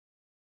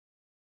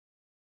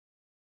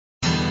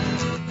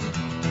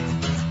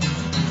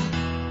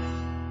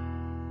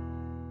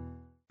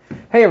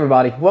Hey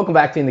everybody, welcome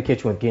back to In the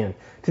Kitchen with Ken.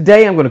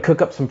 Today I'm going to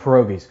cook up some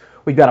pierogies.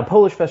 We've got a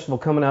Polish festival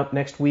coming up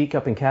next week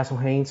up in Castle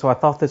Hayne, so I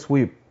thought this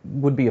week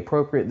would be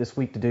appropriate this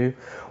week to do.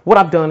 What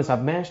I've done is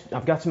I've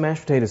got some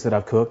mashed potatoes that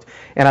I've cooked,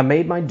 and I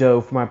made my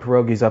dough for my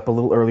pierogies up a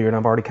little earlier, and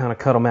I've already kind of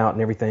cut them out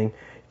and everything.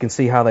 You can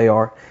see how they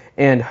are.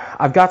 And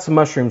I've got some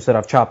mushrooms that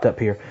I've chopped up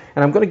here,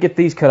 and I'm going to get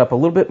these cut up a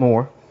little bit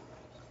more.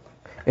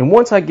 And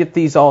once I get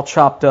these all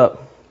chopped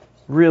up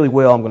really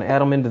well, I'm going to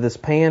add them into this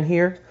pan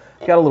here.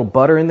 Got a little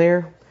butter in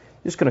there.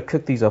 Just going to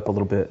cook these up a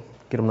little bit,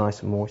 get them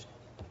nice and moist.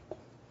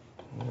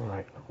 All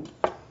right,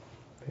 go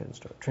ahead and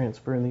start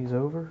transferring these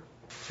over.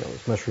 See how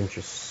those mushrooms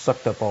just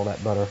sucked up all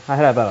that butter. I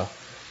had about a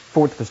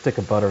fourth of a stick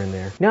of butter in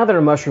there. Now that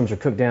our mushrooms are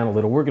cooked down a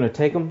little, we're going to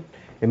take them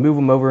and move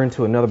them over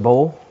into another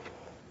bowl.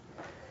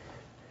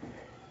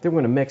 Then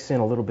we're going to mix in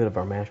a little bit of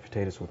our mashed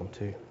potatoes with them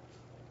too.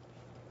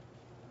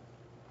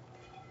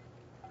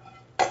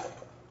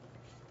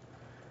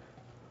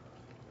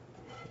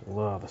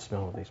 Love the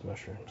smell of these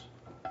mushrooms.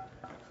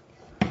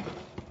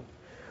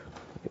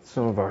 Get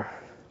some of our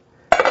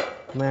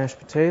mashed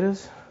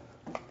potatoes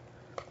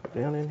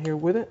down in here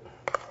with it.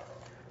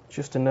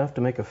 Just enough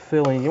to make a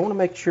filling. You want to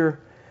make sure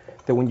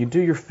that when you do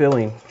your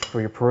filling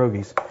for your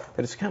pierogies,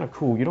 that it's kind of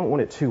cool. You don't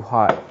want it too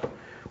hot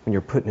when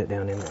you're putting it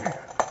down in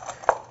there.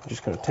 I'm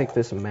just going to take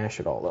this and mash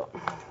it all up.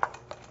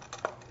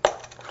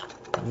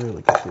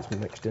 Really get this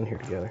mixed in here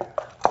together.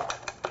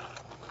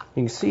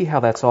 You can see how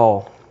that's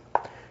all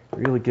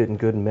really getting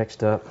good and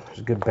mixed up. There's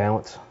a good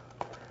balance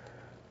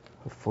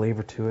of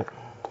flavor to it.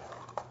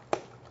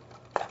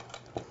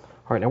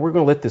 All right, now we're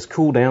going to let this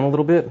cool down a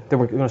little bit. Then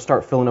we're going to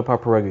start filling up our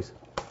pierogies.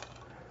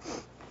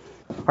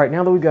 All right,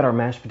 now that we've got our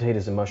mashed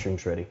potatoes and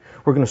mushrooms ready,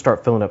 we're going to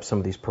start filling up some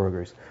of these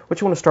pierogies. What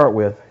you want to start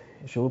with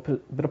is a little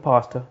bit of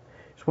pasta. You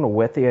just want to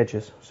wet the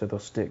edges so they'll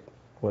stick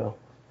well.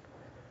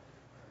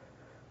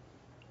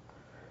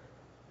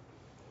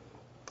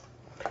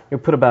 You'll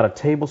put about a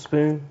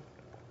tablespoon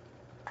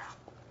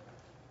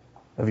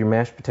of your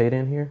mashed potato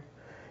in here.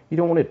 You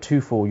don't want it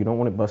too full. You don't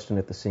want it busting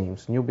at the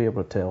seams, and you'll be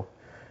able to tell.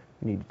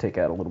 You need to take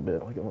out a little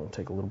bit. Like I'm going to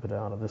take a little bit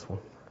out of this one.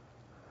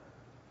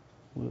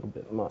 A little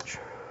bit much.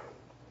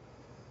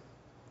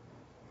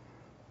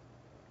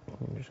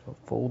 I'm just going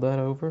to fold that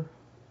over.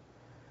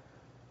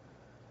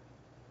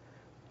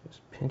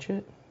 Just pinch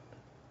it.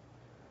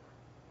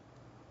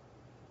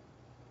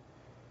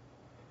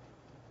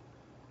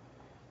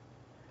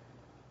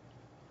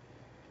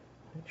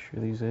 Make sure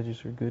these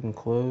edges are good and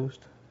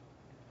closed.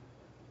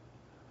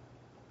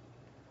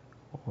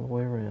 All the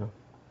way around.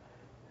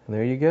 And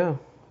there you go.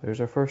 There's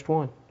our first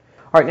one.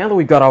 All right, now that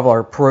we've got all of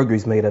our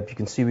pierogies made up, you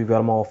can see we've got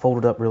them all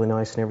folded up really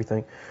nice and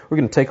everything. We're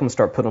going to take them and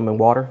start putting them in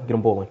water, get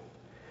them boiling.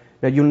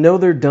 Now you'll know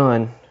they're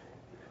done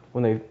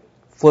when they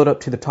float up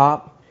to the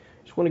top.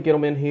 Just want to get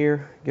them in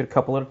here, get a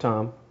couple at a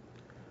time.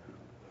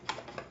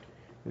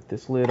 With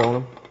this lid on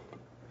them,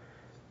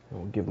 and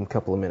we'll give them a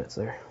couple of minutes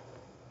there.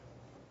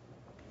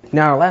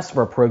 Now our last of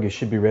our pierogies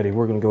should be ready.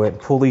 We're going to go ahead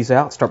and pull these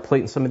out, start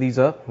plating some of these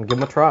up, and give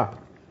them a try.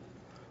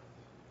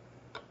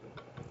 Get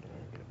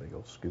a big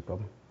old scoop of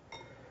them.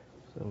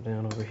 Settle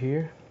down over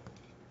here.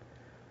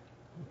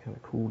 Kind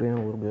of cool down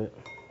a little bit.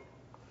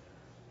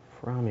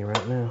 Fry me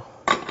right now.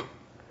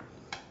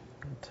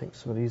 Take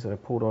some of these that I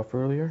pulled off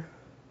earlier.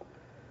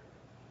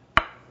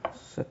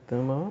 Set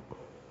them up.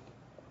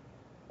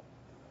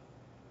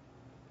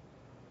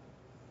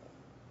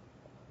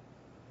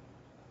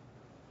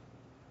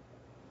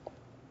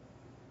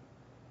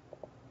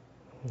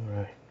 All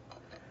right.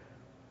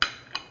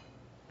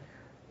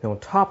 Now on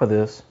top of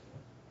this,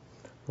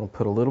 I'm going to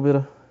put a little bit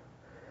of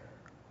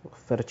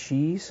feta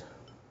cheese.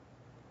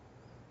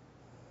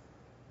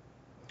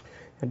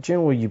 Now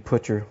generally you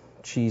put your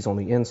cheese on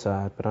the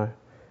inside, but I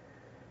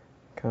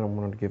kind of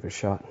wanted to give it a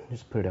shot.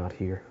 Just put it out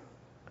here.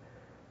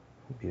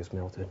 It'll be as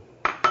melted.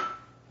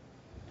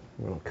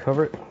 I'm going to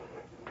cover it.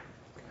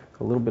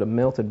 A little bit of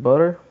melted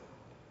butter.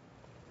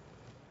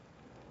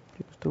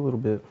 Just a little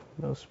bit,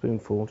 about a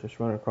spoonful, just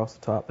running across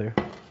the top there.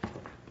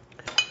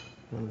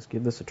 Now let's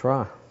give this a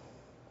try.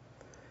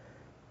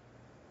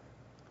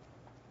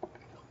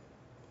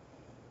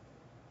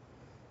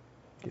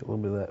 Get a little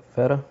bit of that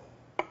feta,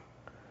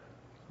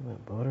 some of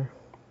that butter.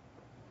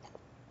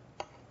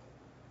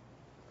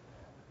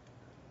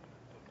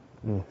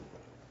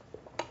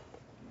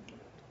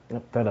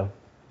 That feta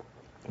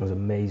was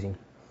amazing.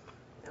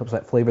 Helps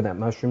that flavor, that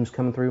mushroom's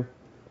coming through.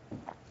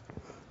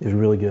 It's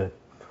really good.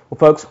 Well,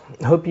 folks,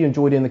 I hope you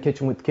enjoyed In the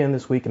Kitchen with Ken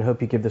this week, and I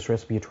hope you give this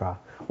recipe a try.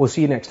 We'll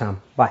see you next time.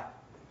 Bye.